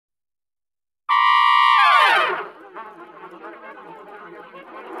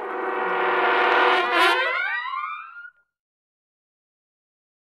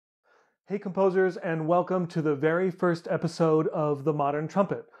Hey composers, and welcome to the very first episode of the Modern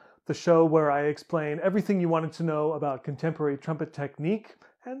Trumpet, the show where I explain everything you wanted to know about contemporary trumpet technique,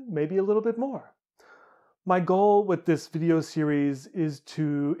 and maybe a little bit more. My goal with this video series is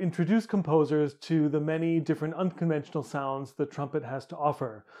to introduce composers to the many different unconventional sounds the trumpet has to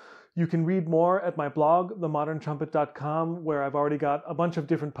offer. You can read more at my blog, themoderntrumpet.com, where I've already got a bunch of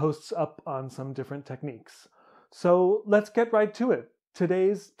different posts up on some different techniques. So let's get right to it.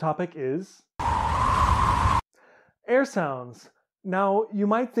 Today's topic is air sounds. Now, you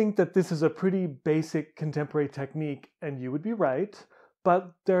might think that this is a pretty basic contemporary technique, and you would be right,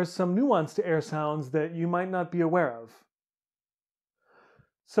 but there's some nuance to air sounds that you might not be aware of.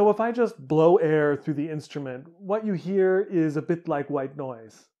 So if I just blow air through the instrument, what you hear is a bit like white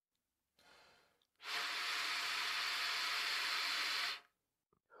noise.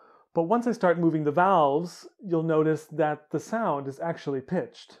 But once I start moving the valves, you'll notice that the sound is actually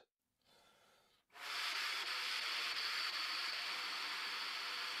pitched.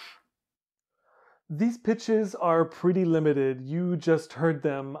 These pitches are pretty limited. You just heard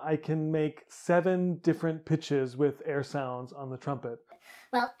them. I can make 7 different pitches with air sounds on the trumpet.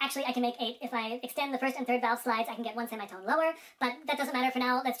 Well, actually, I can make 8. If I extend the first and third valve slides, I can get 1 semitone lower, but that doesn't matter for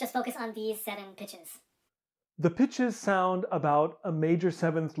now. Let's just focus on these 7 pitches. The pitches sound about a major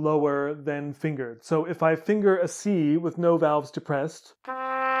 7th lower than fingered. So if I finger a C with no valves depressed,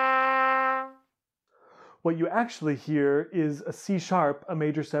 what you actually hear is a C sharp, a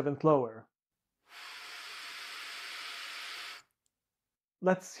major 7th lower.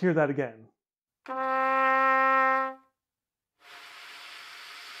 Let's hear that again.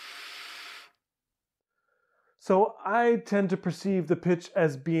 So I tend to perceive the pitch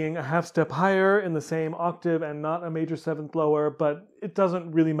as being a half step higher in the same octave and not a major 7th lower, but it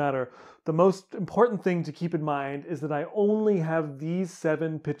doesn't really matter. The most important thing to keep in mind is that I only have these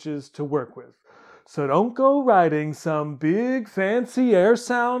 7 pitches to work with. So don't go writing some big fancy air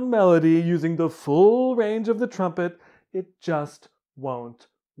sound melody using the full range of the trumpet. It just won't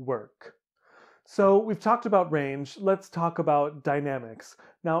work. So we've talked about range, let's talk about dynamics.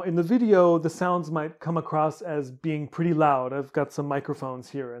 Now in the video, the sounds might come across as being pretty loud. I've got some microphones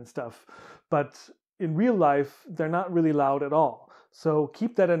here and stuff, but in real life, they're not really loud at all. So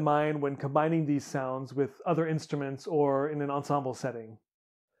keep that in mind when combining these sounds with other instruments or in an ensemble setting.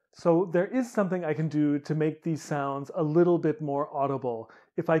 So there is something I can do to make these sounds a little bit more audible.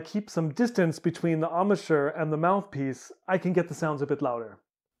 If I keep some distance between the embouchure and the mouthpiece, I can get the sounds a bit louder.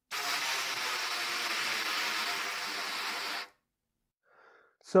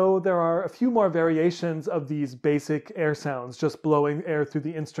 So there are a few more variations of these basic air sounds, just blowing air through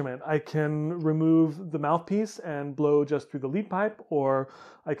the instrument. I can remove the mouthpiece and blow just through the lead pipe, or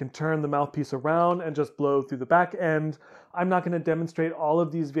I can turn the mouthpiece around and just blow through the back end. I'm not going to demonstrate all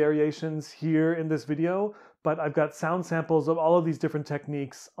of these variations here in this video, but I've got sound samples of all of these different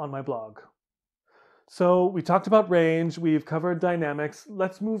techniques on my blog. So we talked about range, we've covered dynamics.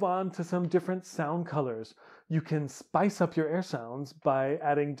 Let's move on to some different sound colors. You can spice up your air sounds by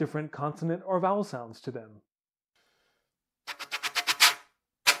adding different consonant or vowel sounds to them.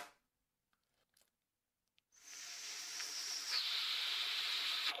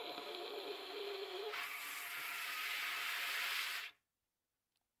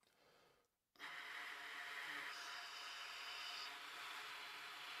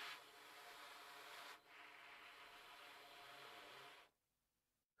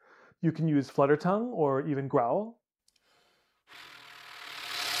 You can use flutter tongue or even growl.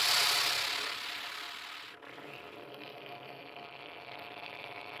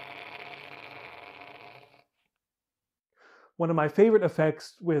 One of my favorite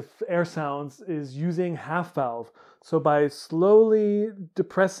effects with air sounds is using half valve. So by slowly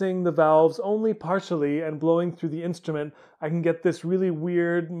depressing the valves only partially and blowing through the instrument, I can get this really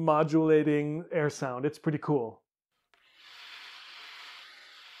weird modulating air sound. It's pretty cool.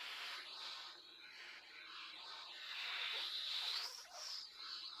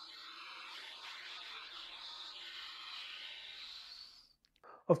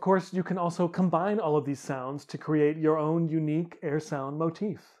 Of course, you can also combine all of these sounds to create your own unique air sound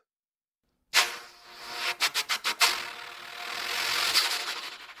motif.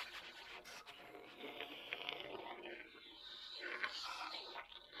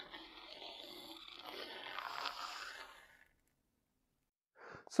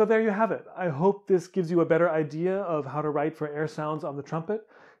 So there you have it. I hope this gives you a better idea of how to write for air sounds on the trumpet.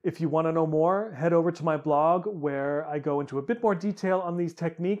 If you want to know more, head over to my blog where I go into a bit more detail on these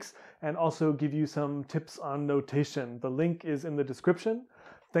techniques and also give you some tips on notation. The link is in the description.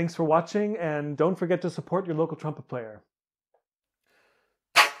 Thanks for watching, and don't forget to support your local trumpet player.